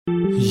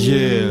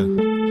Yeah,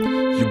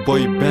 your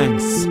boy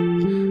Banks.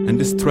 And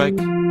this track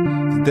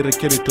is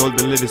dedicated to all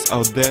the ladies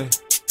out there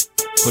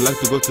who like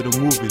to go to the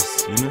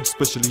movies,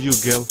 especially you,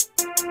 girl.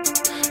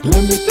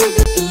 Let me take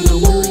you to the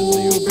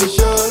movie,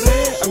 shorty.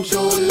 I'm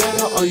sure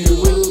later on you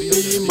will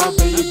be my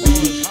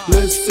baby.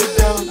 Let's sit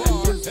down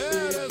and just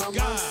be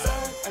my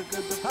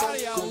side. How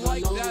do y'all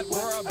like that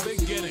for a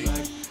beginning?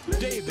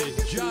 David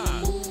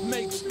John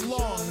makes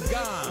long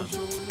gone.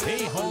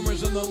 He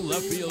homers in the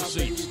left field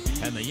seats,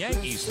 and the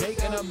Yankees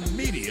take an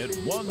immediate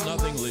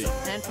 1-0 lead.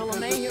 And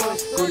Philomehe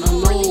was Gonna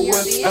know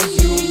what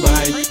you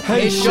like.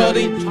 Hey,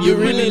 shorty, you're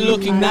really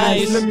looking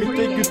nice. Let me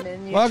take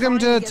you. Welcome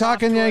to the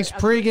Talking Yanks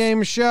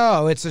pregame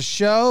show. It's a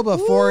show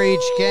before each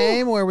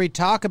game where we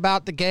talk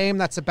about the game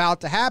that's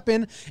about to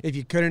happen. If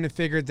you couldn't have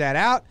figured that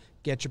out,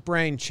 get your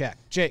brain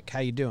checked. Jake, how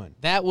you doing?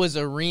 That was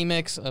a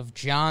remix of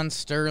John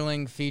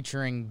Sterling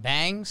featuring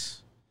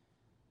Bangs.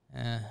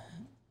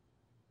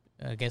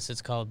 I guess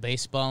it's called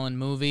Baseball and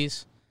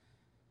Movies.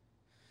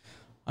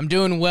 I'm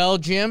doing well,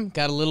 Jim.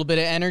 Got a little bit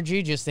of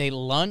energy. Just ate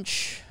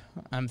lunch.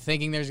 I'm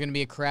thinking there's going to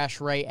be a crash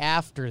right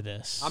after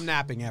this. I'm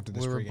napping after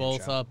this We were pregame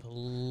both show. up a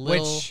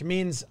little Which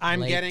means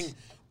I'm late. getting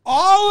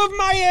all of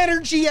my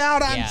energy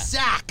out on Yeah.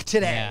 Zach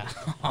today.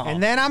 Yeah.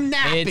 And then I'm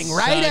napping It's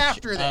right such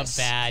after this.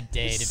 a bad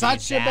day to be Such a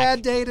Zach.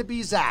 bad day to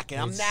be Zach.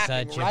 And I'm It's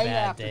napping such right a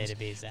bad after day this. to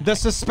be Zach. The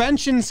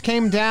suspensions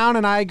came down,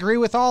 and I agree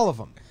with all of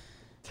them.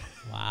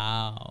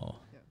 Wow.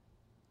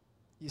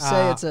 You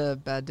say it's a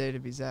bad day to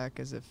be Zach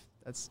as if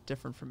that's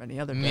different from any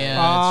other day. Yeah,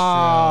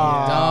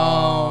 Oh. that's true.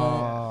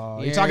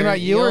 Don't. Are you talking about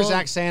you or You'll-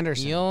 Zach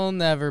Sanderson? You'll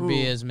never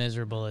be Ooh. as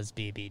miserable as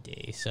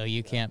BBD, so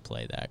you can't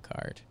play that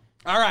card.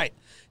 All right.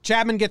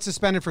 Chapman gets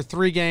suspended for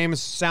 3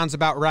 games. Sounds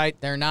about right.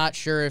 They're not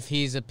sure if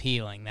he's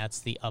appealing. That's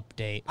the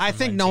update. I from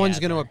think Lindsey no one's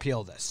going to Adler.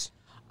 appeal this.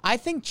 I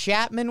think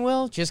Chapman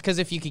will, just because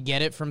if you could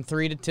get it from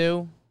 3 to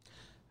 2.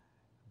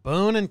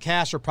 Boone and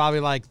Cash are probably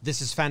like,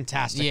 this is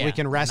fantastic. Yeah, We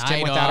can rest him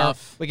night without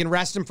off. we can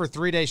rest him for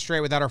 3 days straight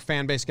without our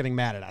fan base getting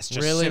mad at us.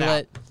 Just Really sit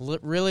out.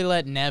 really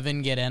let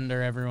Nevin get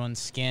under everyone's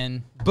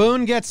skin.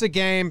 Boone gets a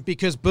game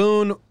because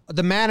Boone,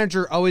 the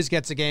manager, always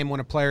gets a game when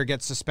a player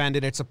gets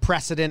suspended. It's a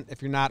precedent.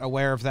 If you're not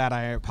aware of that,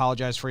 I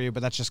apologize for you,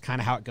 but that's just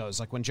kind of how it goes.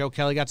 Like when Joe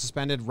Kelly got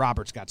suspended,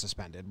 Roberts got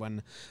suspended.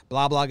 When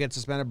blah blah gets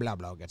suspended, blah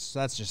blah gets. So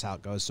that's just how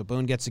it goes. So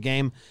Boone gets a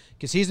game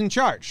because he's in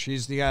charge.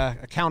 He's the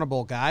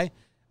accountable guy.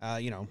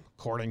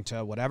 According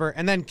to whatever.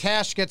 And then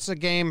Cash gets a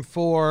game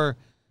for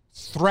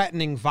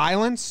threatening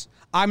violence.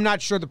 I'm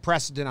not sure the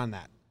precedent on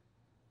that.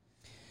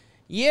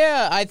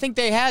 Yeah, I think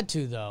they had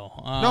to, though.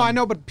 No, I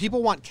know, but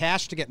people want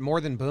Cash to get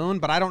more than Boone,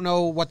 but I don't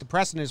know what the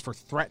precedent is for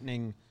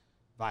threatening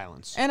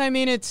violence.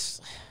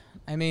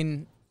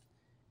 And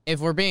if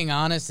we're being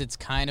honest, it's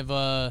kind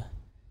of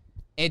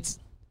it's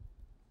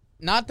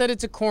not that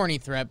it's a corny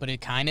threat, but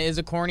it kind of is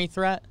a corny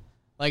threat.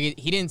 Like,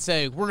 he didn't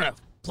say, we're going to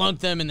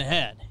plunk them in the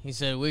head. He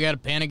said, we got a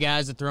pan of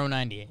guys that throw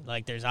 98.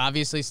 Like, there's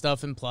obviously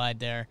stuff implied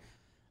there.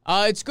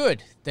 It's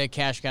good that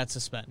Cash got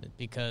suspended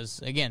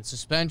because, again,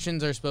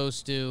 suspensions are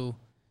supposed to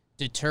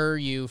deter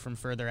you from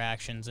further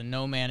actions, and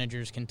no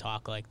managers can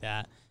talk like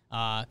that.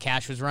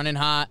 Cash was running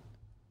hot.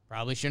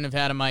 Probably shouldn't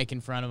have had a mic in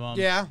front of him.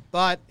 Yeah,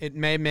 but it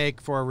may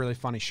make for a really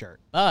funny shirt.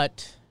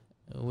 But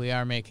we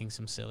are making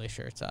some silly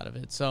shirts out of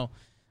it. So,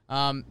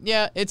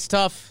 yeah, it's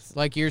tough.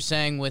 Like you're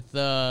saying with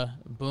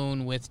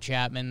Boone, with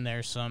Chapman,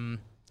 there's some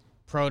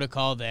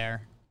protocol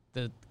there.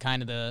 The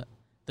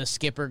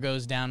skipper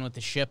goes down with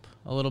the ship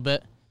a little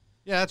bit.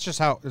 Yeah, that's just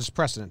how there's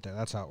precedent there.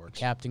 That's how it works.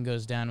 Captain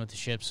goes down with the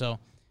ship. So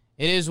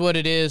it is what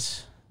it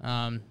is.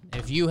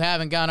 If you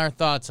haven't got our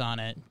thoughts on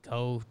it,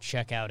 go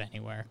check out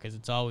anywhere because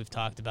it's all we've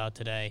talked about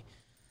today.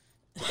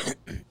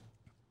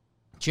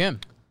 Jim.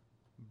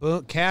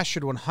 Cash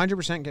should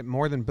 100% get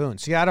more than Boone.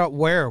 See,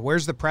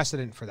 where's the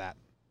precedent for that?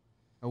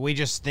 Are we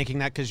just thinking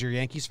that because you're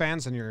Yankees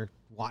fans and you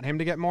want him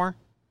to get more?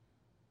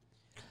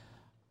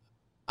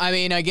 I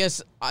mean, I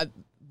guess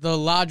the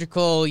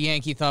logical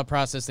Yankee thought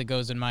process that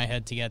goes in my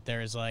head to get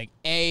there is like,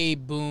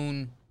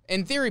 Boone.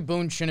 In theory,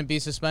 Boone shouldn't be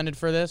suspended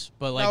for this,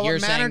 but like you're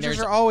saying, managers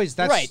are always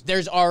right.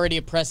 There's already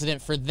a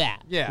precedent for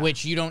that, yeah,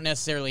 which you don't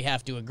necessarily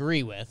have to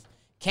agree with.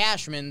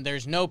 Cashman,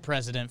 there's no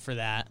precedent for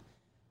that,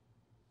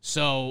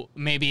 so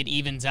maybe it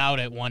evens out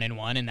at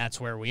 1-1, and that's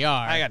where we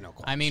are. I got no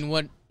qualms. I mean,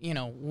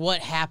 what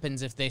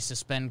happens if they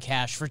suspend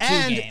Cash for 2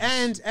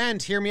 games?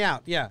 And hear me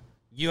out. Yeah.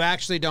 You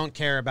actually don't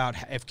care about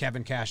if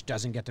Kevin Cash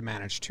doesn't get to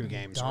manage 2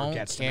 games or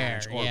gets to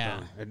manage or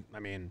Boone. I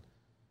mean,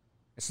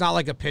 it's not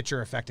like a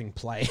pitcher affecting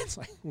play. It's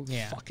like, who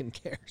fucking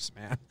cares,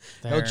 man?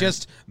 He'll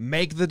just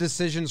make the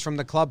decisions from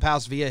the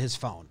clubhouse via his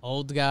phone.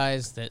 Old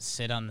guys that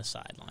sit on the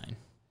sideline.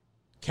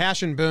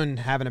 Cash and Boone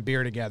having a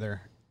beer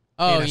together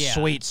in a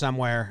suite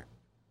somewhere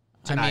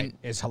tonight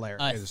is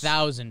hilarious.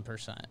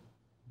 1,000%.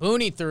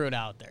 Booney threw it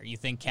out there. You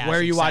think Cash Where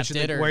are you watching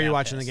the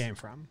the game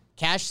from?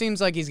 Cash seems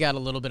like he's got a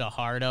little bit of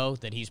hardo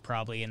that he's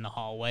probably in the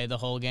hallway the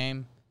whole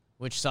game,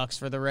 which sucks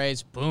for the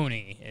Rays.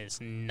 Booney is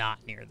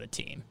not near the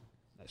team.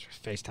 That's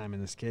FaceTiming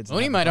this kid.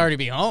 Booney might already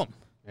be home.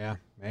 Yeah,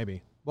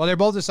 maybe. Well, they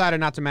both decided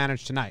not to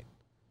manage tonight.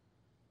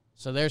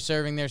 So they're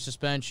serving their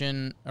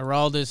suspension.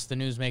 Araldis, the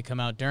news may come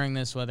out during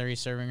this, whether he's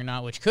serving or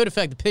not, which could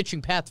affect the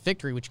pitching path to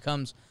victory, which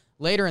comes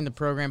later in the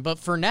program. But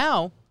for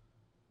now,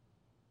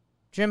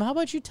 Jim, how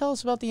about you tell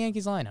us about the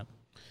Yankees lineup?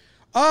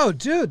 Oh,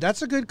 dude,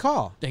 that's a good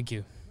call. Thank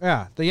you.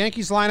 Yeah, the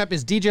Yankees lineup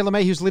is DJ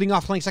LeMay, who's leading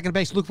off playing second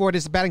base. Luke Voigt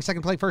is batting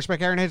second, playing first.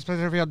 Aaron Hayes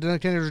playing third field.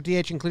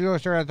 DH, including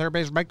at third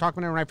base. Mike Talkman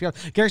in right field.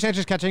 Gary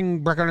Sanchez catching.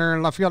 Brett Gardner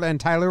in left field. And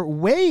Tyler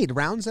Wade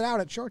rounds it out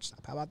at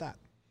shortstop. How about that?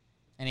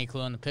 Any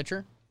clue on the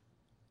pitcher?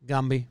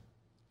 Gumby.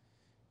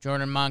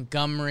 Jordan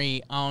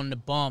Montgomery on the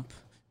bump.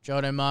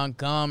 Jordan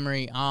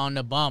Montgomery on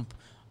the bump.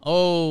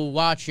 Oh,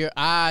 watch your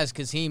eyes,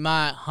 because he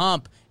might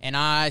hump. And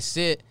I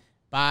sit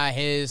by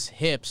his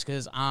hips,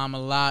 because I'm a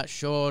lot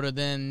shorter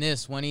than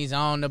this when he's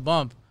on the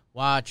bump.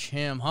 Watch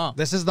him hump.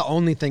 This is the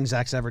only thing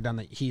Zach's ever done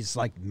that he's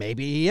like,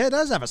 maybe he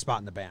does have a spot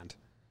in the band.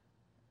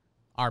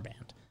 Our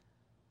band.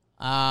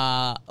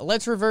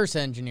 Let's reverse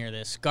engineer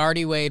this.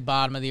 Gardy Wade,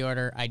 bottom of the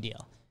order,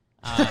 ideal.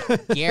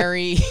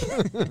 Gary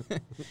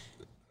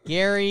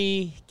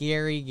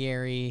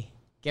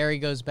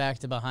goes back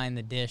to behind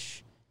the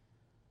dish.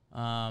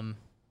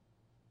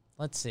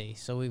 Let's see.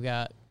 So we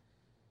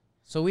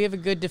have a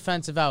good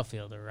defensive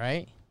outfielder,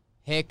 right?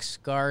 Hicks,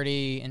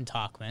 Gardy, and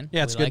Talkman.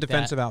 Yeah, it's good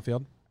defensive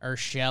outfield.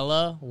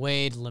 Urshela,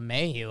 Wade,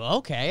 LeMahieu.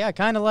 Okay, I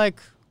kind of like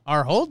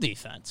our whole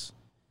defense.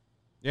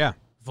 Yeah.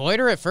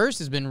 Voiter at first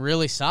has been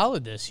really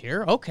solid this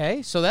year.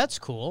 Okay, so that's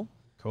cool.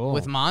 Cool.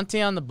 With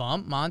Monty on the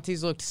bump,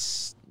 Monty's looked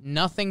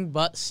nothing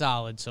but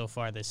solid so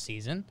far this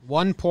season.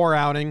 One poor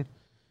outing.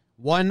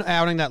 One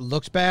outing that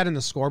looks bad in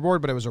the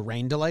scoreboard, but it was a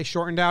rain delay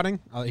shortened outing.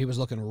 He was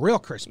looking real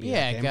crispy.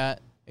 Yeah,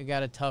 it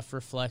got a tough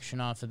reflection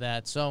off of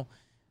that. So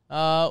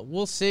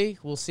we'll see.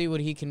 We'll see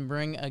what he can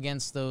bring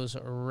against those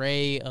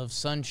ray of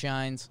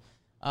sunshines.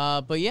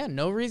 But yeah,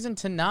 no reason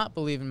to not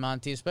believe in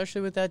Monty, especially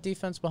with that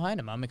defense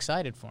behind him. I'm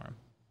excited for him.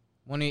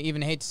 Wouldn't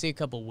even hate to see a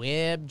couple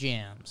web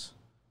jams.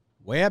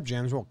 Web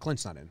jams? Well,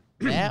 Clint's not in.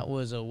 That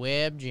was a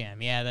web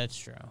jam. Yeah, that's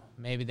true.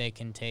 Maybe they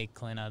can take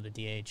Clint out of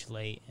the DH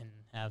late and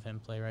have him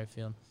play right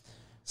field.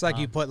 It's like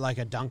you put like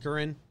a dunker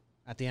in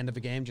at the end of a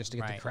game just to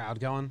get right. the crowd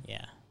going.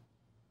 Yeah.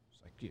 It's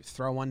like you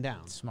throw one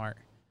down. Smart.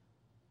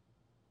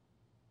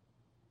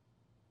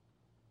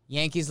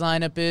 Yankees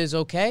lineup is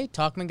okay.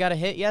 Talkman got a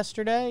hit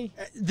yesterday.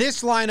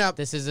 This lineup...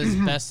 This is as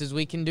best as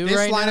we can do this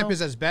right now. This lineup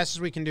is as best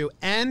as we can do.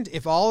 And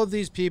if all of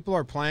these people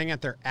are playing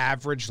at their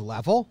average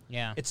level,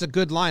 yeah, it's a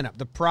good lineup.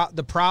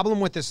 The problem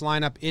with this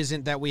lineup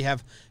isn't that we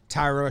have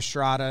Tyro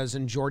Estradas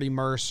and Jordy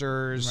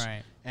Mercers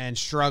and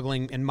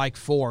struggling, and Mike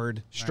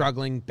Ford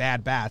struggling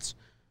bad bats.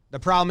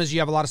 The problem is you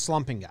have a lot of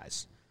slumping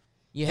guys.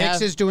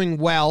 Hicks is doing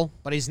well,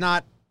 but he's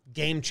not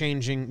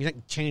game-changing. He's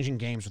not changing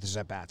games with his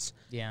at-bats.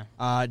 Yeah.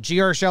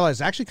 Gio Urshela is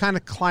actually kind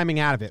of climbing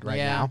out of it right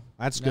now.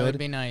 That's good. That would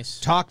be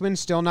nice. Talkman's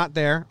still not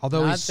there,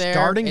 although not he's there.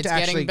 starting it's to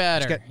actually getting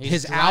better. get He's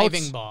his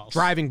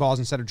driving balls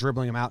instead of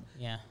dribbling them out.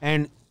 Yeah.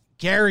 And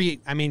Gary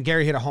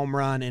hit a home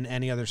run in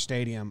any other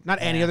stadium. Not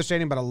any other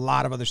stadium, but a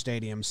lot of other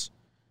stadiums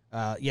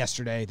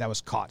yesterday that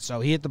was caught.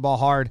 So he hit the ball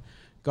hard.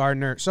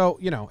 Gardner. So,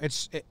 I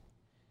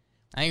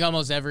think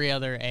almost every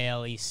other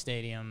AL East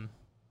stadium.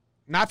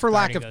 Not for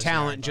lack of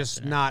talent,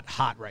 just not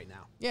hot right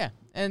now. Yeah,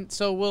 and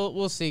so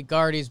we'll see.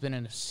 Gardy's been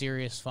in a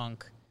serious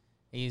funk.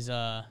 He's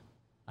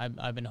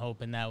I've been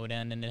hoping that would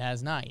end, and it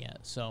has not yet.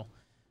 So,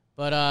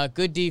 but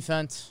good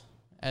defense,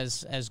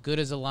 as good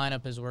as a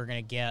lineup as we're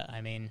gonna get. I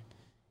mean,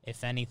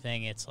 if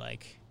anything, it's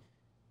like,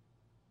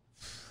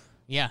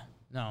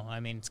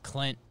 it's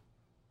Clint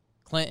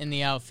in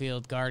the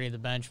outfield, Gardy at the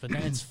bench, but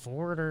then it's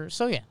Ford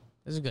so yeah,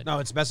 this is good. No,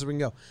 it's the best as we can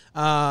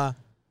go.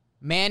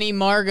 Manny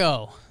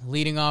Margot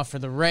leading off for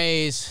the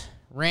Rays.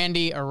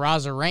 Randy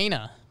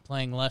Arozarena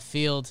playing left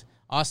field.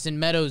 Austin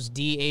Meadows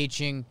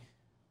DHing.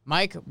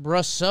 Mike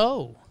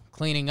Brosseau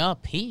cleaning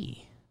up.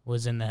 He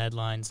was in the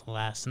headlines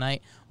last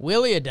night.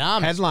 Willie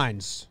Adames.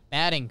 Headlines.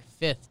 Batting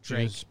fifth,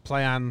 Drake. Just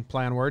play on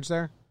words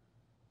there?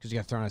 Because you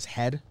got thrown on his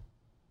head?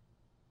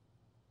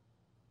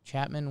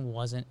 Chapman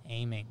wasn't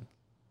aiming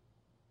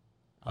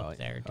up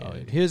there,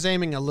 dude. He was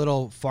aiming a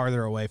little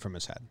farther away from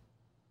his head.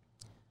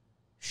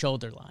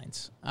 Shoulder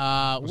lines.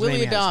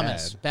 Willie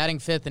Adames batting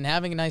fifth and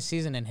having a nice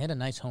season and hit a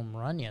nice home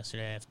run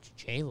yesterday after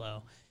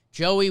J-Lo.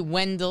 Joey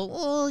Wendell,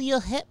 oh,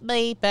 you hit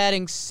me,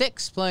 batting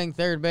sixth, playing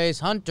third base.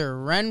 Hunter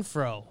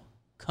Renfroe,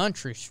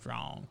 country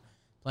strong,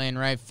 playing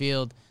right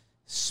field.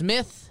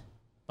 Smith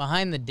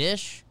behind the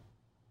dish.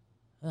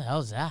 Who the hell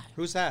is that?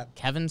 Who's that?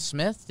 Kevin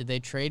Smith? Did they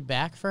trade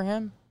back for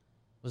him?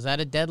 Was that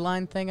a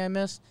deadline thing I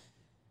missed?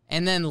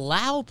 And then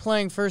Lau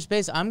playing first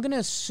base. I'm going to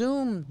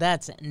assume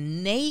that's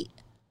Nate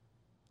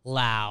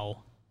Lau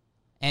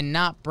and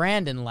not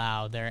Brandon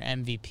Lau, their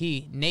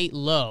MVP. Nate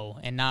Lowe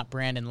and not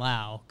Brandon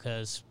Lau,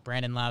 because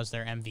Brandon Lau's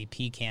their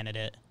MVP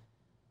candidate,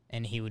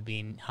 and he would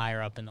be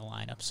higher up in the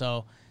lineup.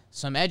 So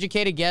some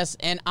educated guess.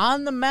 And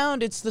on the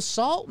mound, it's the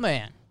Salt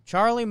Man.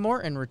 Charlie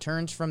Morton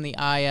returns from the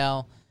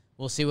IL.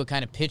 We'll see what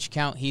kind of pitch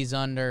count he's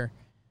under.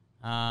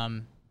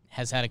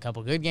 has had a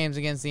couple good games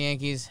against the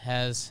Yankees,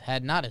 has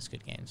had not as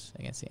good games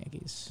against the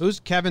Yankees. Who's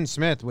Kevin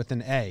Smith with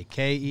an A?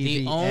 Kevan.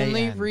 The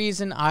only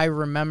reason I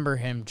remember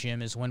him,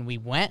 Jim, is when we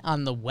went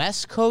on the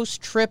West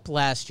Coast trip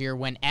last year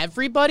when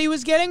everybody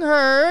was getting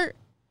hurt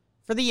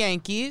for the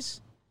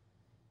Yankees.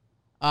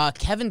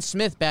 Kevin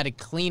Smith batted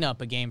cleanup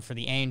a game for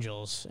the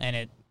Angels, and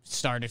it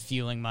started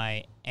fueling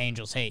my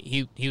Angels hate.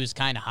 He was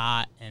kind of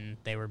hot, and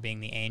they were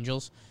being the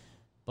Angels.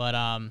 But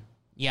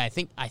yeah,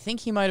 I think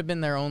he might have been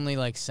their only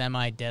like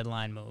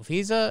semi-deadline move.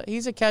 He's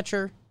a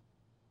catcher.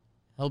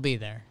 He'll be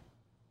there.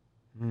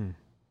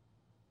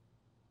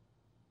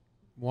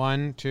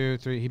 1, 2,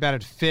 3. He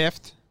batted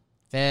fifth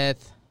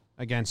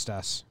against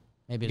us.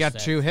 Maybe he got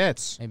fifth. 2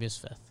 hits. Maybe his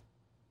fifth.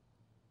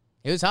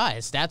 It was high.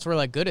 His stats were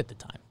like good at the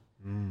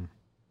time.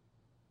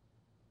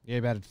 Yeah, he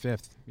batted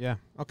fifth. Yeah.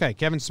 Okay,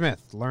 Kevin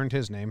Smith. Learned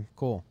his name.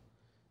 Cool.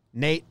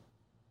 Nate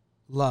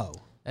Lowe.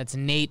 That's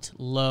Nate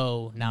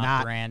Lowe,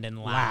 not Brandon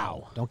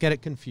Lau. Don't get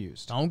it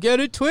confused. Don't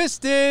get it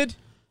twisted.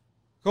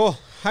 Cool.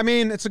 I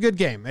mean, it's a good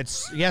game.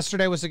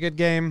 Yesterday was a good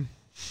game.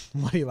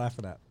 What are you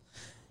laughing at?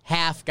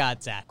 Half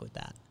got Zach with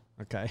that.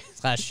 Okay.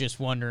 Slash just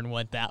wondering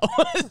what that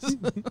was.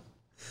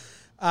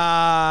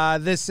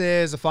 This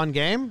is a fun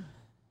game.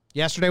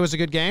 Yesterday was a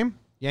good game.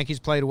 Yankees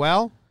played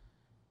well.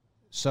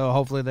 So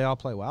hopefully they all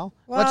play well.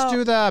 Let's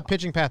do the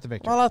pitching path to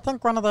victory. Well, I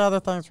think one of the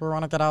other things we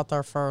want to get out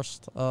there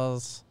first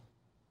is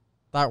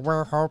that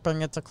we're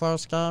hoping it's a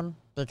close game,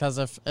 because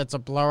if it's a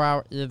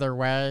blowout either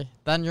way,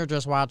 then you're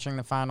just watching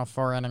the final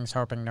 4 innings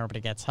hoping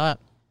nobody gets hit,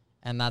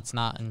 and that's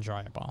not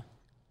enjoyable.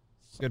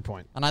 Good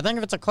point. And I think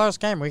if it's a close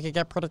game, we could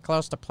get pretty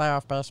close to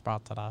playoff baseball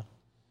today.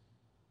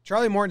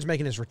 Charlie Morton's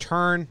making his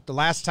return. The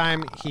last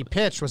time he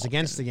pitched was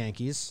against the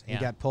Yankees. He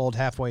got pulled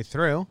halfway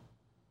through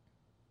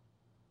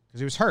because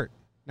he was hurt.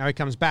 Now he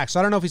comes back. So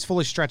I don't know if he's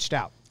fully stretched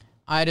out.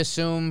 I'd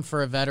assume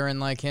for a veteran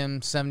like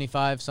him,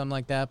 75, something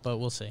like that, but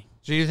we'll see.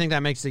 So you think that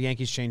makes the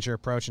Yankees change their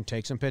approach and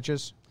take some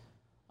pitches?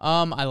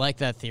 I like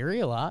that theory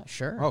a lot,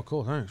 sure. Oh,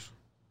 cool. Thanks.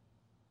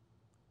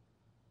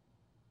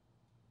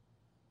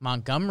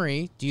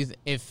 Montgomery,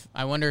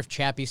 I wonder if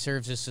Chappie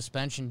serves his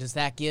suspension, does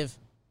that give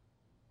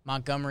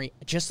Montgomery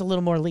just a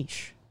little more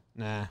leash?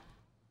 Nah.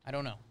 I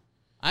don't know.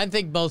 I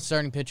think both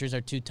starting pitchers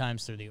are 2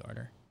 times through the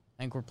order.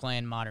 I think we're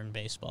playing modern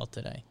baseball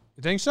today.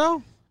 You think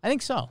so? I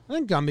think so. I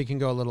think Gumby can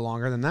go a little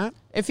longer than that.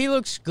 If he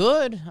looks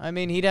good, I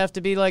mean, he'd have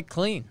to be like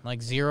clean,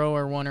 like 0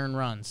 or 1 earned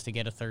runs to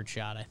get a third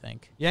shot, I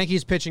think.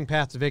 Yankees pitching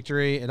path to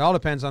victory. It all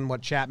depends on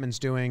what Chapman's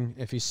doing,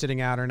 if he's sitting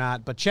out or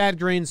not. But Chad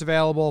Green's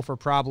available for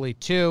probably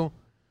 2.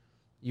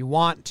 You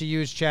want to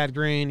use Chad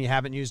Green. You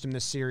haven't used him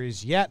this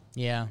series yet.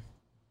 Yeah.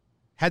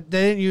 They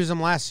didn't use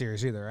him last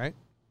series either, right?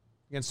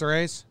 Against the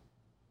Rays?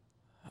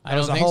 I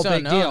don't think whole so.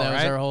 big No, deal, that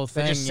was right? our whole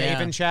thing. They're just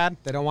saving Chad.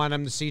 They don't want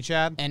him to see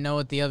Chad. And know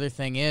what the other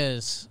thing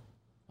is?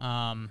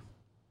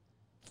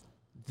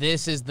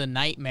 This is the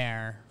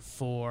nightmare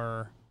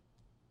for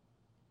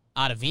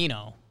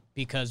Ottavino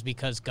because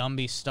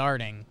Gumby's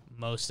starting,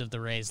 most of the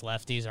Rays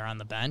lefties are on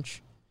the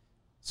bench.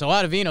 So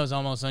Ottavino's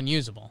almost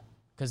unusable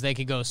because they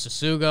could go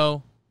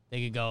Sasugo,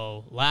 they could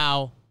go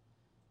Lau,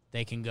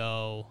 they can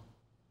go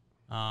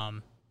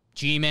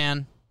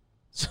G-Man.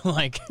 So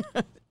like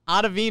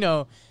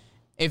Ottavino,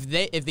 if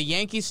the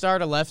Yankees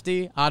start a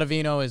lefty,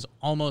 Ottavino is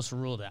almost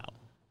ruled out,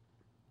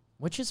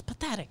 which is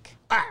pathetic.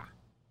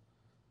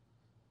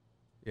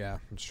 Yeah,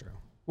 that's true.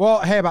 Well,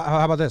 hey,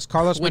 how about this?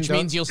 Carlos Which Mendoza.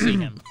 means you'll see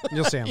him.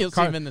 You'll see him. You'll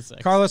see him in the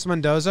 6th. Carlos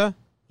Mendoza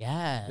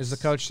Yes. is the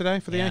coach today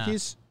for the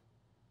Yankees.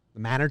 The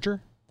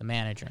manager. The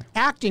manager.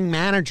 Acting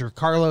manager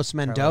Carlos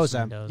Mendoza.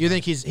 Mendoza. You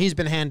think he's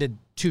been handed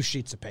 2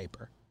 sheets of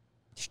paper?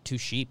 2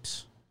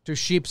 sheeps. 2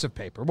 sheets of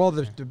paper. Well,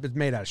 it's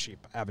made out of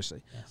sheep,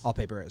 obviously. Yes. All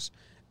paper is.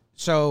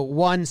 So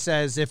one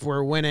says, if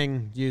we're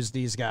winning, use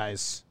these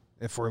guys.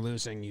 If we're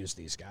losing, use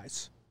these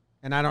guys.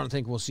 And I don't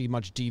think we'll see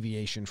much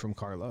deviation from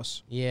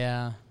Carlos.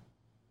 Yeah.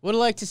 Would have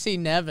liked to see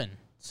Nevin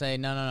say,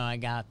 no, I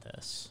got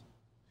this.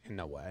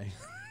 No way.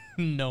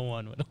 No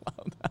one would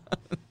allow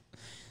that.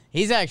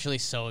 He's actually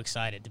so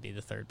excited to be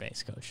the third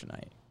base coach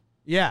tonight.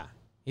 Yeah.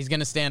 He's going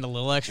to stand a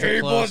little extra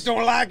close. Boys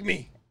don't like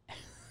me.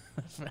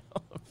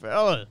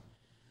 Fella.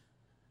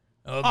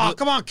 Oh,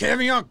 come on,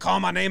 Kevin. You don't call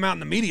my name out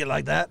in the media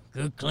like that.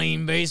 Good,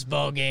 clean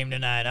baseball game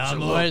tonight, huh,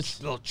 It's boys?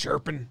 a little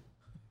chirping.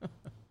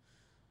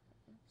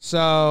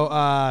 So,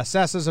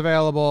 Sessa's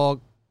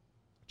available.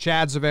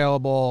 Chad's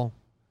available.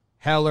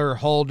 Heller,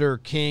 Holder,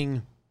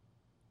 King.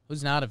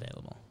 Who's not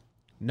available?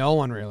 No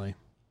one, really.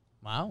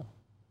 Wow.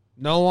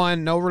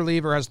 No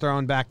reliever has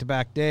thrown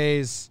back-to-back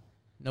days.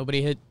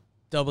 Nobody hit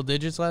double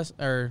digits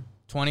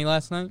 20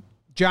 last night?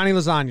 Johnny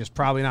Lasagna's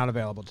probably not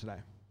available today.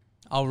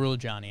 I'll rule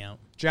Johnny out.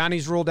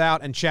 Johnny's ruled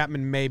out, and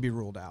Chapman may be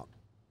ruled out.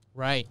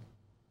 Right.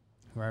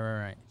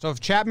 Right. So if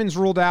Chapman's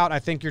ruled out, I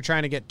think you're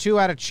trying to get 2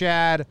 out of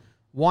Chad,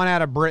 1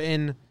 out of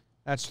Britton.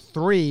 That's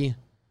 3.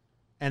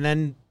 And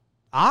then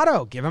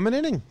Otto, give him an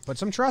inning. Put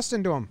some trust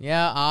into him.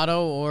 Yeah,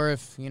 Otto, or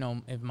if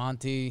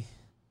Monty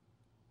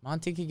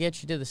could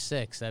get you to the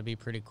 6, that'd be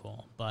pretty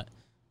cool. But,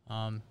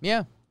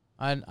 yeah,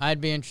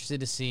 I'd be interested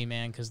to see,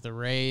 man, because the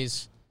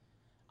Rays,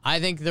 I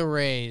think the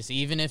Rays,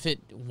 even if it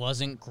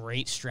wasn't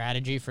great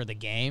strategy for the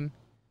game,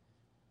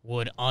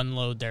 would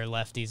unload their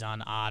lefties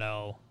on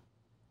Otto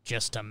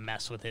just to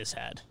mess with his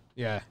head.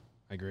 Yeah,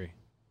 I agree.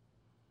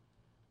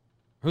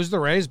 Who's the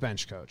Rays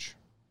bench coach?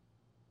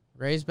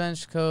 Rays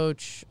bench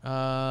coach,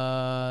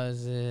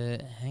 is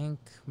it Hank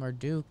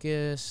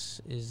Mardukas?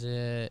 Is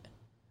it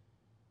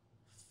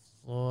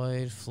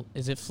Floyd?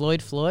 Is it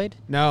Floyd?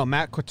 No,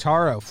 Matt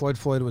Quatraro.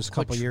 Floyd was a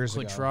couple years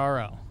ago.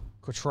 Quatraro.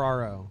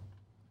 Quatraro.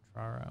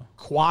 Raro.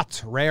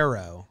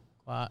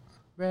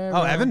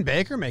 Oh, Evan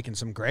Baker making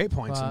some great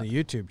points in the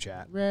YouTube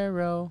chat.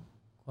 Raro.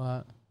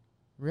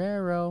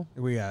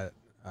 We got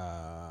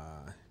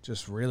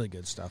just really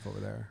good stuff over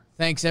there.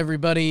 Thanks,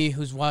 everybody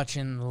who's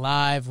watching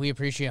live. We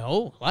appreciate a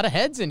lot of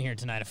heads in here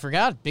tonight. I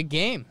forgot. Big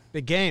game.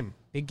 Big game,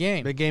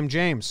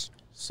 James.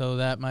 So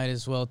that might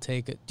as well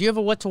take it. Do you have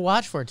a what to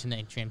watch for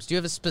tonight, James? Do you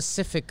have a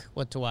specific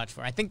what to watch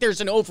for? I think there's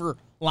an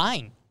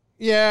overline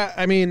Yeah,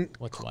 I mean,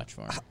 what to watch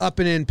for. up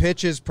and in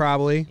pitches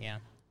probably. Yeah.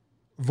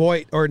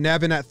 Voit or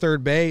Nevin at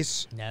third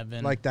base.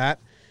 Nevin. Like that.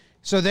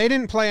 So they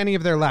didn't play any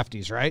of their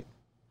lefties, right?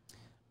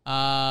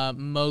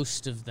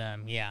 Most of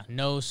them, yeah.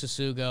 No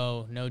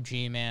Sasugo, no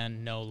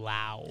G-Man, no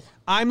Lau.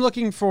 I'm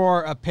looking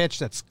for a pitch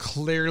that's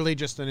clearly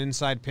just an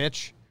inside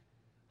pitch,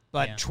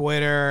 but Yeah.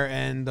 Twitter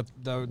and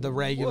the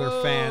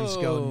regular fans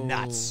go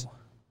nuts.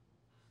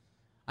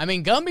 I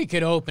mean, Gumby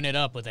could open it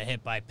up with a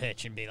hit by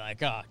pitch and be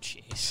like, oh,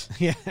 jeez.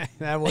 Yeah,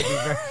 that would be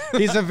very.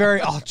 He's a very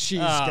cheese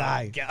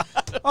guy. God.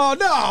 Oh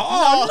no!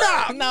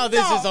 Oh no! Now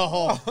this is a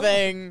whole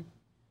thing.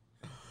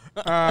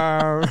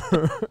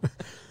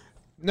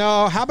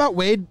 No, how about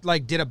Wade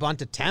did a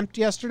bunt attempt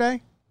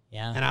yesterday?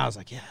 Yeah. And I was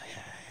like, yeah.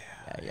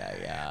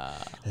 Yeah.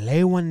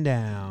 Lay one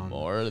down.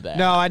 More of that.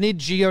 No, I need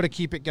Gio to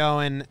keep it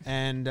going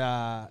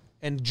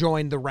and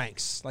join the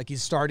ranks. Like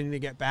he's starting to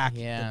get back.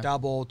 Yeah. The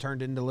double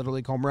turned into Little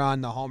League home run.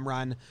 The home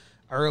run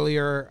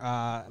earlier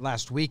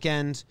last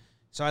weekend.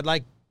 So I'd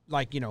like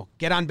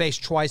get on base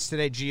twice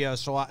today, Gio.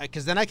 So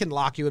because then I can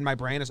lock you in my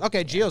brain as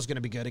okay, Gio's going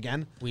to be good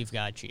again. We've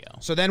got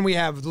Gio. So then we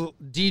have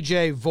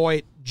DJ,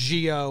 Voit,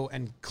 Gio,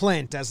 and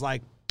Clint as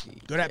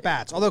good at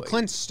bats. Although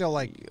Clint's still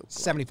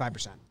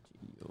 75%.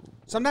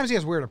 Sometimes he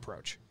has weird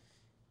approach.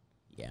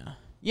 Yeah.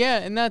 Yeah,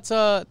 and that's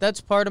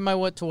part of my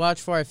what to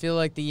watch for. I feel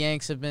like the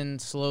Yanks have been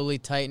slowly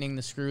tightening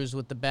the screws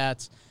with the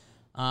bats.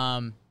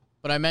 But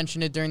I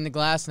mentioned it during the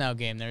Glasnow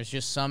game. There's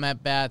just some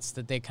at-bats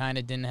that they kind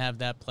of didn't have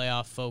that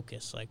playoff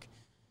focus. Like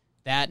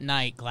that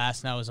night,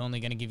 Glasnow was only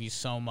going to give you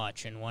so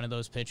much, and one of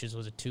those pitches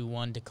was a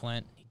 2-1 to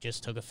Clint. He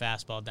just took a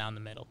fastball down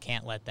the middle.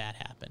 Can't let that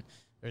happen.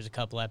 There's a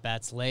couple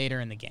at-bats later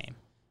in the game.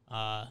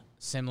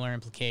 Similar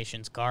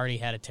implications. Gardy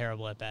had a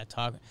terrible at-bat.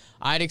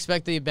 I'd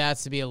expect the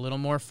at-bats to be a little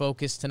more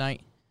focused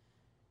tonight.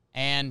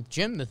 And,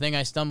 Jim, the thing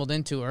I stumbled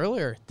into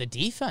earlier, the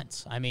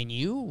defense. I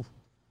mean,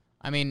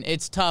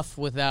 it's tough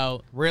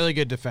without... Really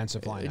good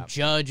defensive lineup.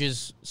 Judge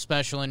is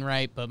special and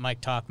right, but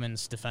Mike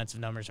Tauchman's defensive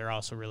numbers are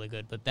also really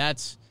good. But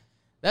that's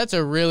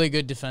a really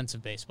good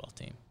defensive baseball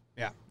team.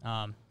 Yeah.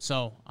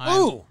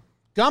 Ooh,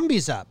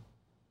 Gumby's up.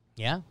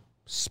 Yeah.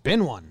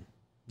 Spin one.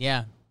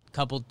 Yeah.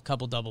 Couple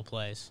double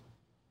plays.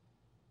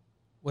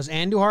 Was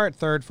Andujar at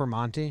third for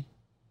Monty?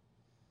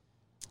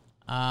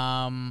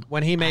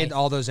 When he made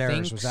all those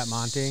errors, was that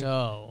Monty?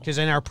 So. Because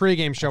in our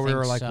pregame show, we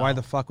were like, so. why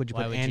the fuck would you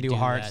Why put would you do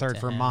Andujar at that third to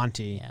for him?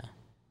 Monty? Yeah.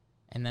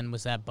 And then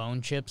was that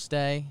Bone Chips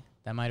day?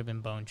 That might have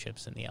been Bone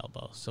Chips in the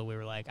elbow. So we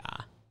were like,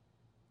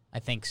 I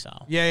think so.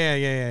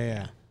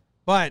 Yeah.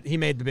 But he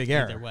made the big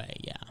error. Either way,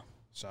 yeah.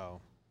 So.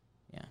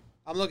 Yeah.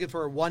 I'm looking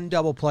for one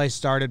double play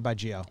started by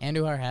Gio.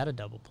 Andujar had a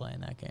double play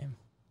in that game.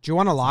 Do you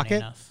want to lock Funny it?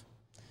 Enough.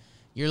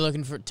 You're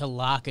looking to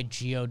lock a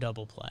Gio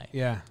double play.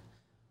 Yeah.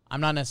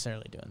 I'm not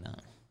necessarily doing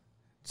that.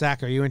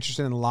 Zach, are you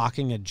interested in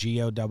locking a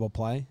Gio double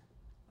play?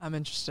 I'm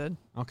interested.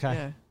 Okay.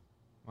 Yeah.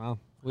 Well,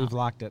 we've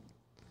locked it.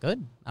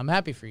 Good. I'm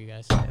happy for you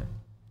guys.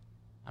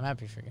 I'm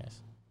happy for you guys.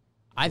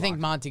 I think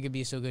Monty could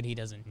be so good he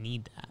doesn't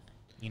need that.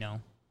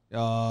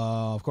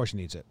 Of course he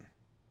needs it.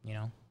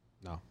 No,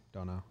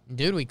 don't know.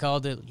 Dude, we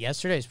called it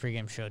yesterday's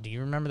pregame show. Do you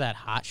remember that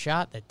hot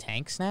shot that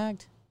Tank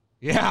snagged?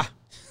 Yeah.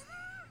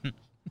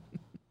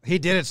 He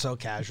did it so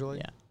casually.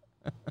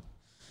 Yeah.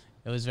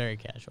 It was very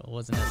casual. It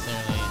wasn't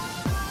necessarily...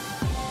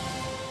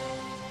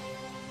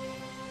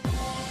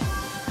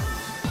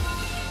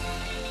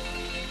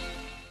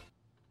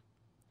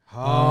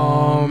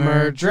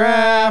 Homer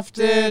Draft,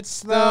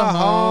 it's the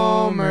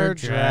Homer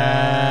Draft.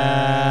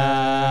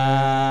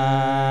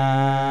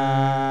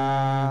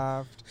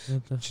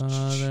 With the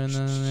Father and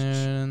the Spirit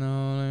and the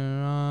Holy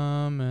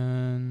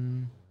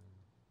Ramen.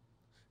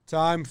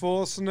 Time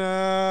for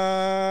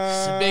snacks.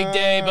 It's a big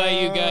day by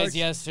you guys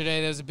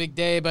yesterday. There was a big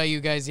day by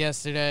you guys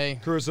yesterday.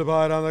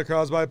 Crucified on the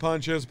cross by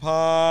Pontius Pilate.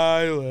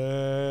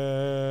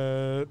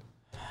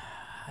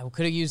 I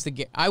could have used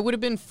I would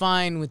have been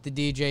fine with the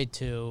DJ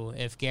 2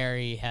 if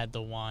Gary had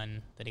the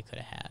one that he could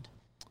have had.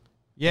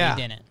 Yeah.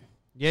 But he didn't.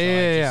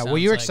 Yeah. Were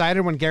you sounds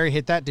excited when Gary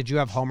hit that? Did you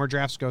have Homer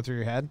drafts go through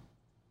your head?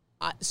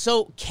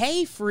 So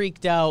Kay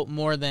freaked out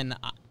more than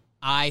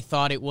I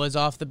thought it was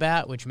off the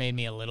bat, which made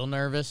me a little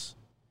nervous.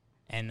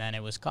 and then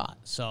it was caught.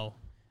 So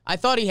I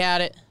thought he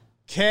had it.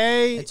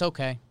 K. It's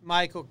okay.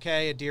 Michael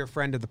K., a dear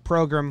friend of the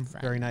program,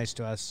 very nice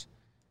to us.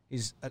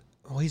 He's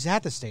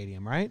at the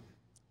stadium, right?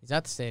 He's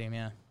at the stadium,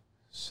 yeah.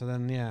 So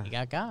then, yeah. He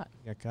got. Got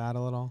caught a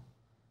little.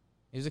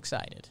 He was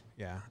excited.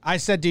 Yeah. I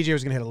said DJ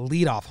was going to hit a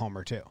leadoff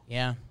homer, too.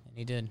 Yeah, and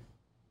he did.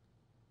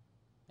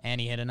 And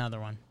he hit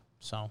another one.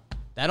 So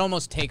that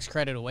almost takes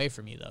credit away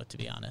from you, though, to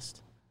be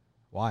honest.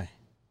 Why?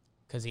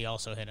 Because he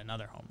also hit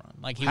another home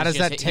run. How does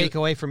that take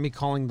away from me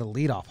calling the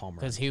leadoff home run?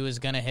 Because he was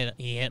going to hit.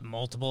 He hit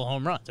multiple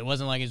home runs. It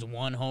wasn't like his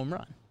one home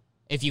run.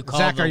 If you call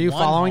Zach, are you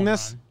following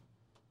this?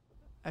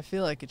 I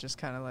feel like it just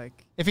kind of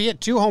like... If he hit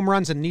 2 home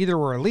runs and neither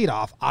were a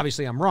leadoff,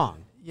 obviously I'm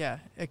wrong. Yeah,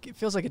 it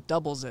feels like it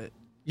doubles it.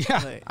 Yeah.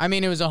 Like, I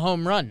mean, it was a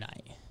home run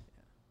night.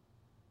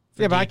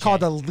 Yeah, but I DJ.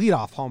 called the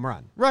leadoff home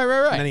run. Right.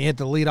 And then he hit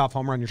the leadoff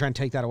home run. You're trying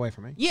to take that away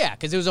from me? Yeah,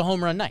 because it was a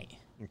home run night.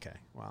 Okay,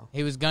 well.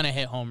 He was going to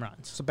hit home runs.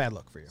 It's a bad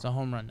look for you. It's a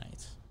home run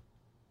night.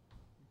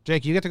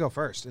 Jake, you get to go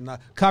first in the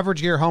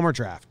Coverage Gear Homer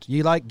Draft.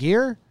 You like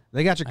gear?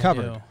 They got you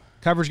covered. do.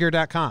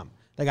 CoverageGear.com.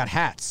 They got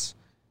hats.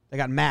 They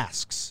got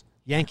masks.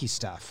 Yankee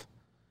stuff.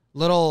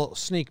 Little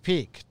sneak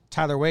peek.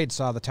 Tyler Wade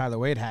saw the Tyler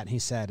Wade hat, and he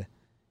said,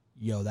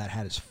 yo, that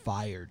hat is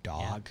fire,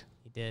 dog. Yeah,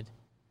 he did.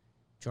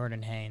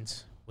 Jordan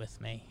Haynes with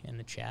me in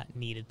the chat.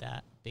 Needed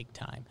that big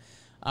time.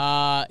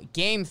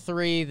 Game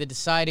 3, the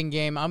deciding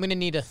game. I'm going to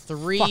need a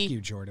 3. Fuck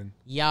you, Jordan.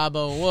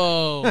 Yabo.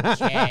 Whoa,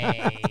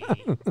 okay.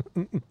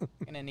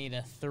 Going to need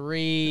a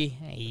 3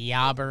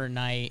 Yabber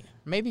night.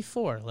 Maybe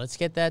 4. Let's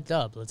get that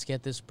dub. Let's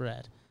get this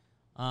bread.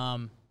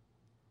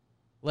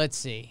 Let's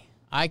see.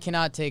 I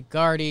cannot take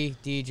Gardy,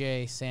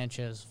 DJ,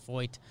 Sanchez,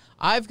 Voit.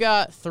 I've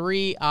got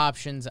 3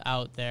 options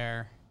out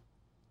there.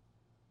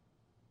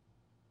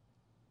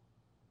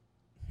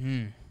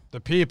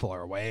 The people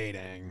are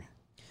waiting.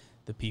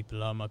 The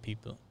people are my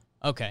people.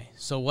 Okay,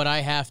 so what I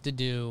have to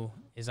do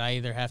is I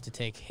either have to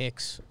take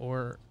Hicks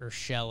or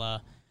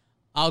Urshela.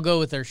 I'll go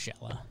with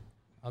Urshela.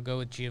 I'll go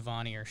with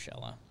Giovanni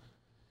Urshela.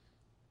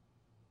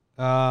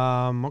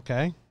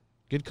 Okay.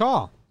 Good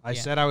call. I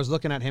said I was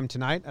looking at him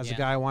tonight as a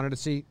guy I wanted to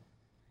see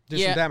do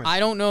some damage. I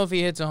don't know if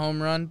he hits a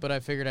home run, but I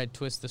figured I'd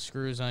twist the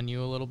screws on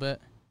you a little bit.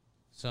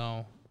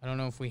 So I don't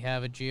know if we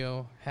have a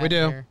Gio hat We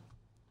do. here.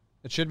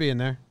 It should be in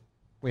there.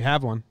 We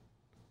have one.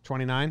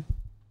 29.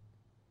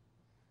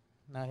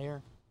 Not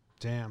here.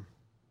 Damn.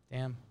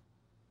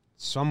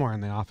 Somewhere in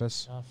the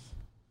office. Tough.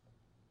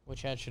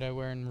 Which hat should I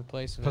wear in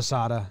replace of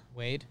Posada.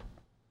 Wade?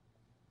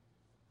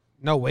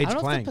 No, Wade's I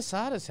don't know playing. if the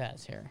Posada's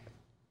hat's here.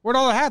 Where'd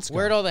all the hats go?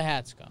 Where'd all the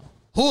hats go?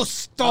 Who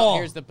stole? Oh,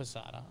 here's the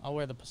Posada. I'll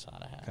wear the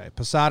Posada hat. Okay,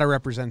 Posada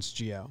represents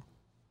Gio.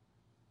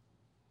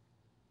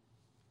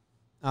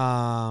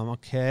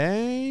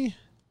 Okay.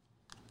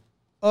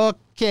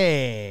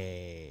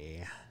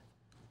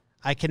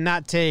 I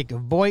cannot take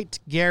Voit,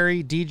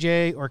 Gary,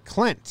 DJ, or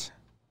Clint,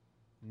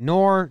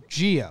 nor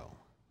Gio.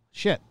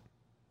 Shit.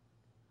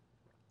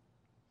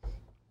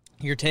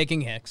 You're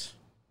taking Hicks.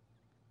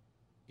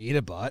 Eat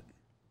a butt.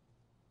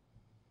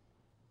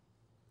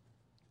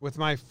 With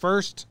my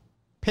first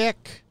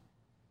pick,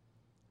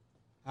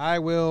 I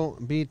will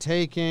be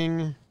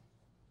taking...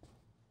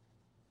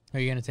 Who are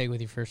you going to take with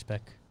your first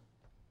pick?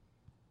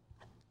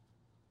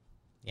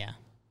 Yeah.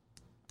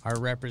 Our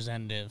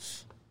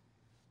representative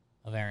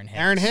of Aaron Hicks.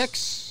 Aaron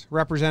Hicks,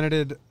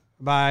 represented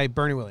by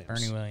Bernie Williams.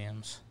 Bernie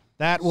Williams.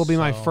 That will be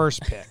my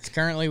first pick.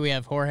 Currently, we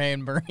have Jorge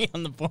and Bernie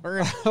on the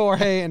board.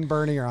 Jorge and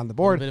Bernie are on the A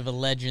board. bit of a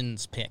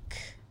Legends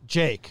pick.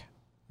 Jake.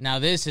 Now,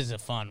 this is a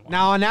fun one.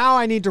 Now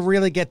I need to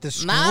really get the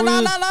screws. No.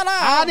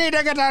 I need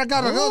to get start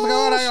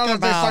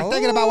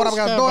thinking about what I'm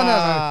going to do.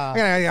 I'm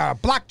going to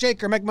block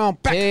Jake or make my own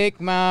pick.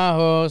 Take my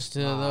horse to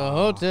the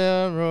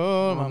hotel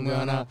room. I'm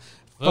going to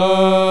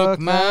fuck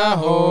my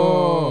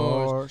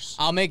horse.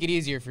 I'll make it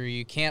easier for you.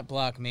 You can't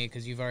block me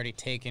because you've already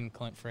taken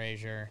Clint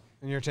Frazier.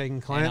 And you're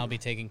taking Clint? And I'll be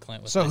taking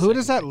Clint with So my who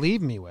does second that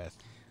leave me with?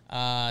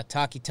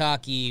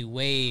 Taki,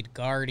 Wade,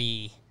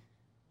 Gardy.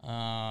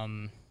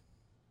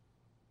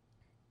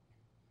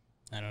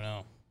 I don't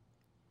know.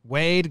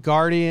 Wade,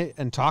 Gardy,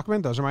 and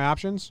Talkman? Those are my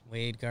options?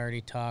 Wade,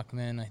 Gardy,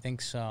 Talkman. I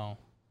think so.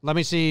 Let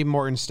me see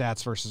Morton's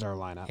stats versus our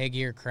lineup.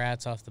 Higgy or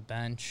Kratz off the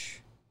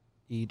bench.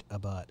 Eat a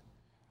butt.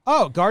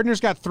 Oh, Gardner's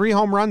got 3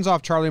 home runs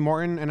off Charlie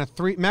Morton and a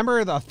 3.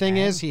 Remember, the thing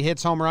is, he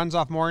hits home runs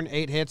off Morton.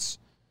 8 hits,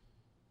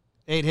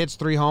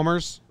 3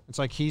 homers. It's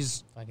like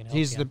he's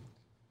the.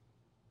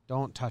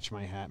 Don't touch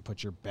my hat and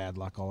put your bad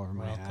luck all over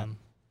my hat.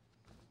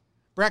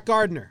 Brett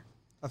Gardner,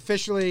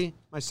 officially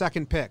my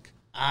second pick.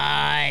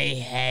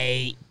 I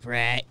hate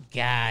Brett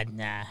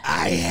Gardner.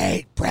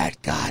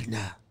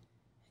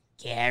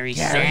 Gary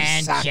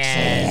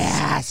Sanchez.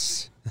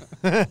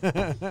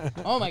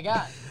 Oh, my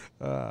God.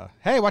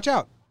 Hey, watch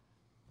out.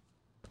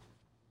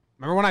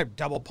 Remember when I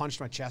double punched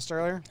my chest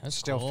earlier? That's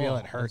Still cool. feel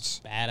it hurts.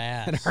 That's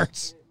badass. It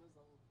hurts.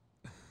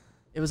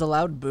 it was a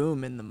loud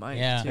boom in the mic.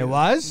 Yeah. too. It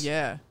was?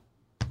 Yeah.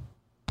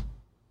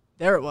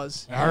 There it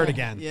was. I heard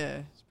again.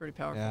 Yeah, it's pretty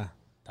powerful. Yeah.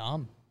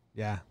 Dumb.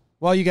 Yeah.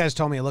 Well, you guys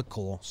told me it looked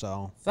cool,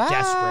 so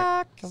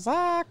desperate.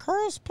 Zach,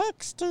 whose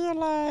picks do you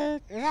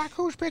like? Zach,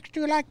 whose picks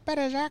do you like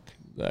better, Zach?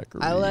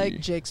 Zachary. I like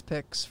Jake's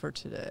picks for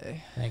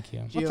today. Thank you.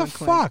 What Gio the and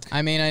Clint. fuck?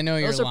 I mean, I know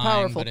Those you're are lying,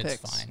 powerful but picks.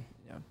 it's fine.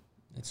 Yeah.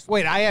 It's fine.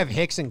 Wait, I have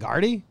Hicks and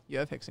Gardy? You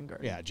have Hicks and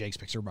Gardner. Yeah, Jake's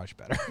picks are much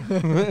better.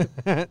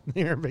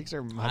 Your picks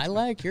are much I better.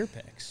 like your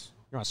picks.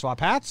 You want to swap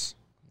hats?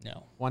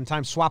 No.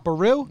 One-time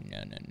swap-a-roo?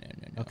 No.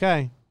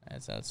 Okay.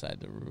 That's outside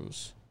the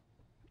rules.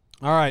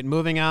 All right,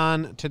 moving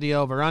on to the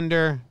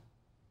over-under.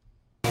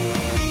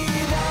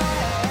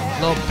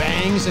 Little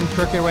Bangs and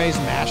Crooked Ways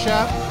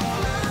mashup.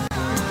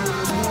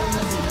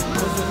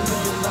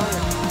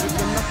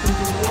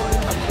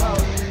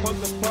 Hold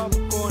the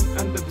popcorn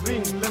and the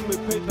drink. Let me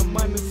pay the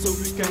money so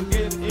we can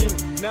get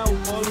in. Now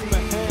hold my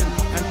hand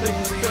and take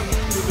a step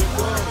to the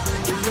door.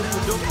 We use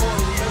the door.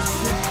 Let's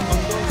sit on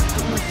those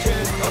two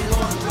chairs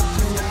alone,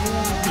 watching a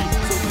movie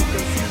so we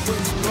can see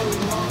what's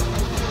going on.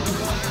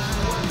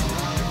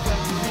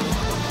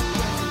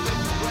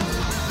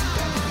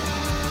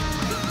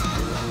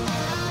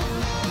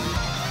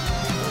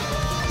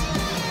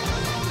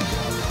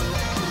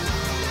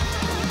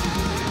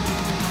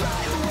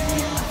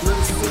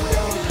 Let's sit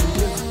down and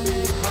just be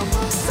on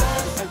my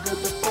side. I got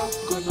the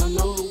popcorn, I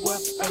know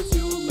what else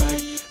you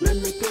like. Let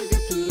me take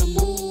it to the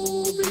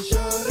movie,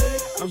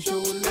 shawty. I'm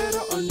sure later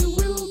on you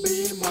will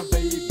be my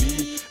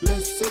baby.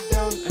 Let's sit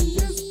down and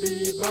just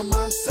be by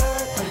my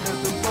side. I got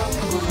the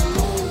popcorn, I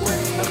know what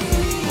else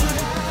you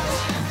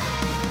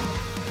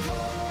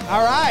like.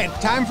 All right,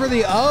 time for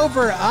the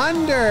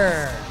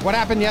over-under. What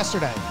happened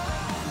yesterday?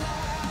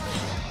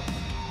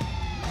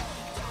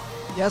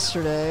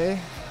 Yesterday,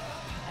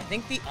 I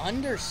think the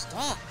under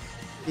stuck.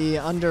 the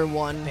under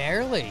won.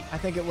 Barely. I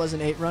think it was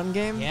an 8-run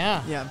game.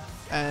 Yeah. Yeah.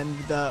 And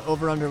the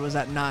over-under was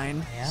at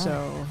 9. Yeah.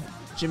 So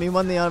Jimmy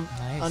won the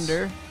Nice.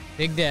 under.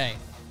 Big day.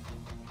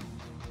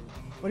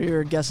 What are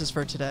your guesses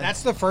for today?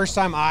 That's the first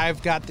time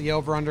I've got the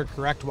over-under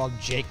correct while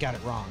Jake got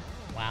it wrong.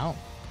 Wow.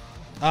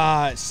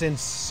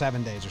 Since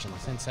 7 days or something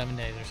like that. Since 7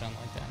 days or something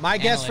like that. My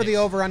guess for the Analytics.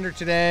 over-under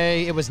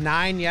today, it was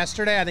 9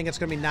 yesterday. I think it's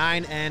going to be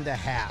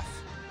 9.5.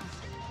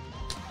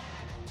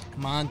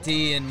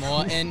 Monty and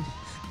Morton.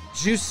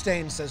 Juice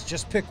Stain says,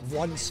 just pick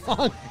one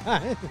song,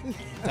 guys.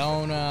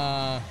 Don't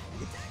I'll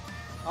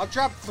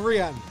drop 3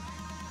 on you.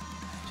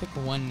 pick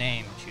one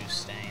name, Juice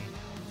Stain.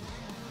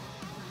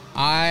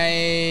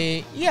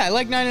 I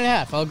like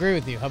 9.5. I'll agree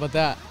with you. How about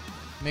that?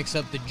 Mix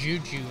up the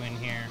juju in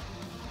here.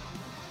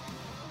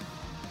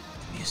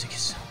 The music is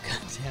so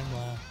goddamn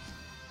loud.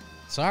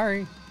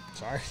 Sorry.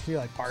 Sorry, you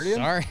like partying?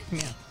 Sorry.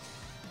 Yeah.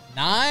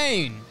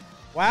 9.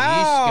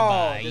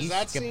 Wow. Yeesh, Does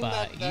that yeesh, seem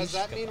that? Does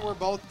that mean goodbye. we're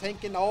both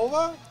taking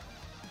over?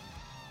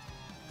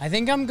 I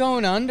think I'm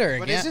going under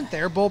But again. isn't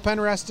their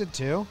bullpen rested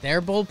too?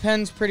 Their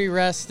bullpen's pretty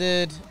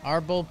rested. Our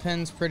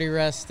bullpen's pretty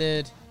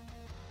rested.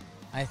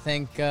 I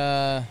think,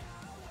 I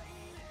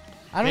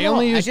don't They know.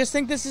 only I use- just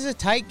think this is a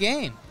tight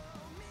game.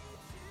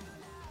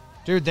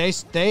 Dude,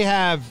 they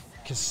have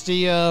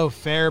Castillo,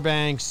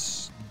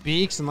 Fairbanks,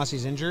 Beeks, unless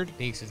he's injured,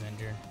 Beeks is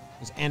injured.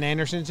 and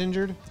Anderson's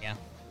injured. Yeah.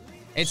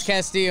 It's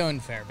Castillo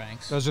and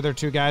Fairbanks. Those are their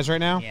 2 guys right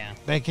now. Yeah.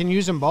 They can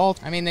use them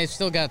both. I mean, they've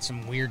still got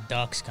some weird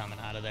ducks coming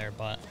out of there,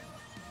 but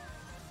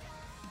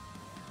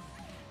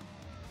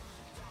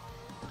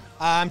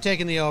I'm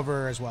taking the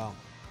over as well.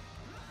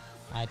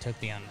 I took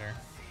the under.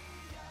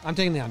 I'm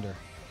taking the under.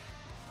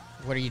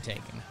 What are you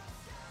taking?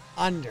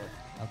 Under.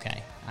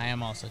 Okay. I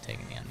am also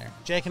taking the under.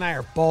 Jake and I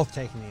are both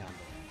taking the under.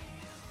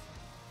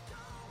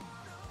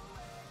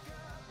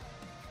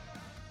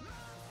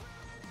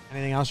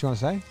 Anything else you want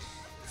to say?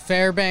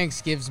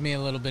 Fairbanks gives me a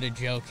little bit of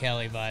Joe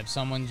Kelly vibe.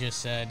 Someone just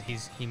said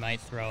he might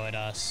throw at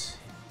us.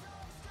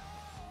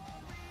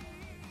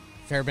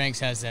 Fairbanks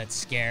has that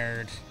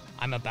scared,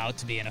 I'm about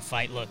to be in a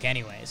fight look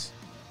anyways.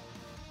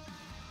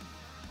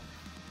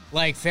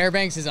 Like,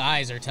 Fairbanks'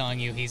 eyes are telling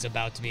you he's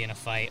about to be in a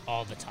fight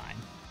all the time.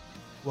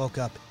 Woke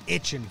up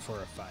itching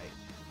for a fight.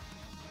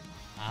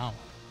 Wow.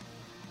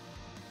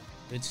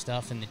 Good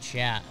stuff in the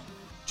chat.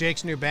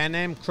 Jake's new band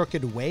name,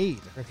 Crooked Wade.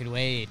 Crooked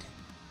Wade.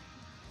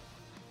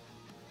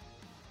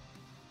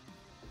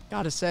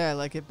 Gotta say, I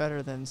like it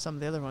better than some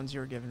of the other ones you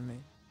were giving me.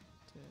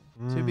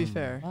 To be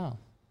fair. Oh.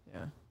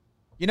 Yeah.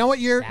 You know what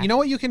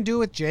you can do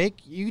with Jake?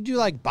 You can do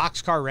like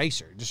Boxcar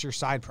Racer, just your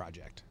side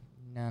project.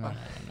 No.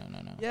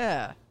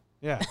 Yeah.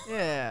 Yeah.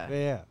 Yeah.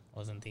 Yeah.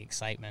 Wasn't the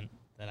excitement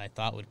that I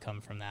thought would come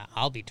from that.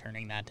 I'll be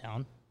turning that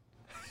down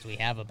because we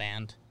have a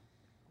band.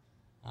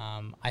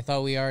 I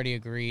thought we already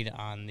agreed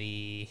on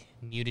the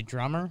muted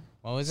drummer.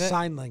 What was it?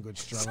 Sign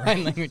language drummer.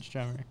 Sign language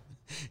drummer.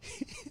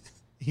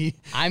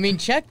 I mean,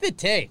 check the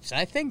tapes.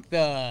 I think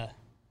the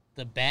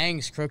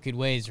Bangs Crooked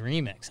Ways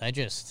remix, I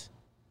just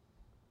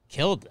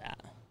killed that.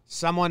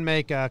 Someone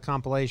make a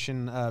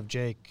compilation of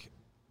Jake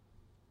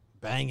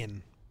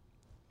banging.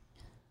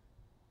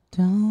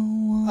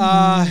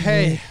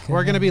 Hey,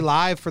 we're going to be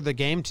live for the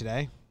game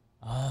today.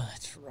 Oh,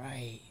 that's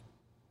right.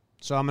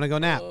 So I'm going to go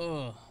nap.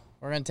 Oh,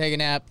 we're going to take a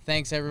nap.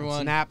 Thanks,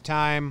 everyone. It's nap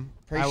time.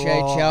 Appreciate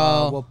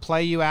y'all. We'll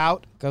play you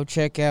out. Go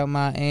check out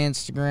my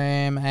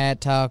Instagram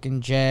at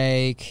Talking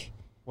Jake.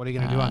 What are you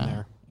going to do on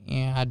there?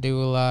 Yeah, I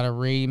do a lot of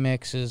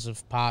remixes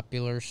of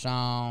popular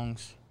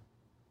songs.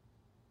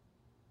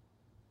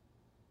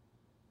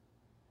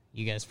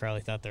 You guys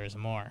probably thought there was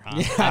more, huh?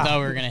 Yeah. I thought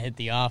we were going to hit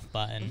the off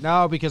button.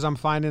 No, because I'm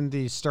finding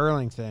the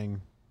Sterling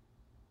thing.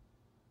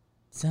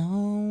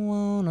 Don't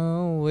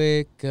wanna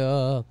wake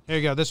up. Here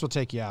you go. This will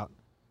take you out.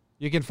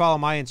 You can follow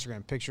my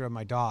Instagram, picture of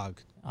my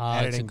dog. Oh,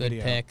 it's a editing good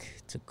video. pick.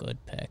 It's a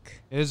good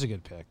pick. It is a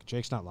good pick.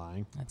 Jake's not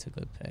lying. That's a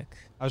good pick.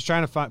 I was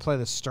trying to play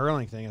the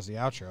Sterling thing as the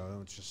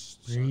outro. It's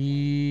just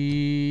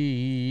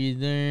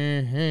Breathe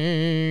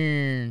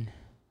in.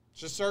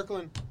 just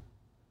circling.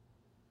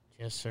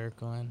 Just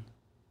circling.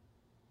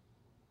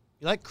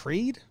 You like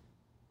Creed?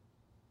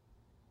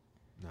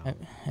 No.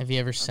 Have you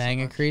ever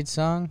sang a Creed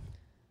song?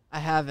 I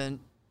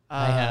haven't.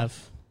 I have.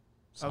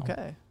 So.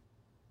 Okay.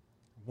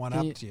 One Can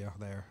up you- to you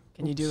there.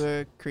 Can you do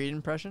a Creed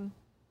impression?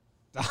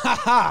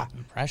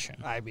 Impression.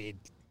 I mean,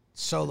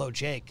 solo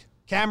Jake.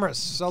 Cameras,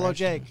 solo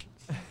Impression.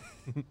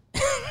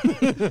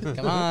 Jake.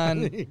 Come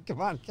on.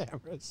 Come on,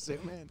 cameras,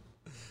 zoom in.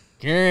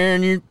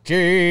 Can you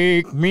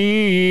take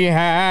me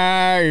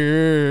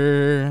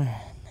higher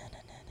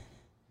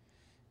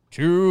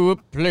to a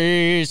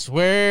place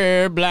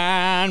where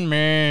blind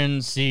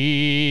men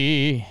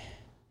see?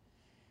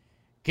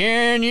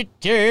 Can you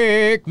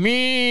take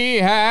me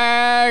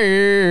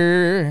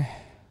higher?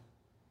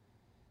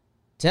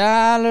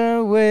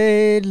 Tyler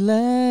Wade,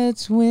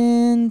 let's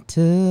win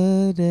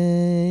today.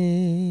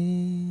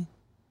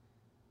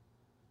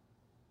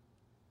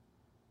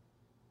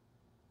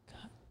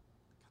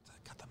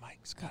 Cut the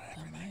mics, cut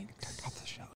everything. Cut the show.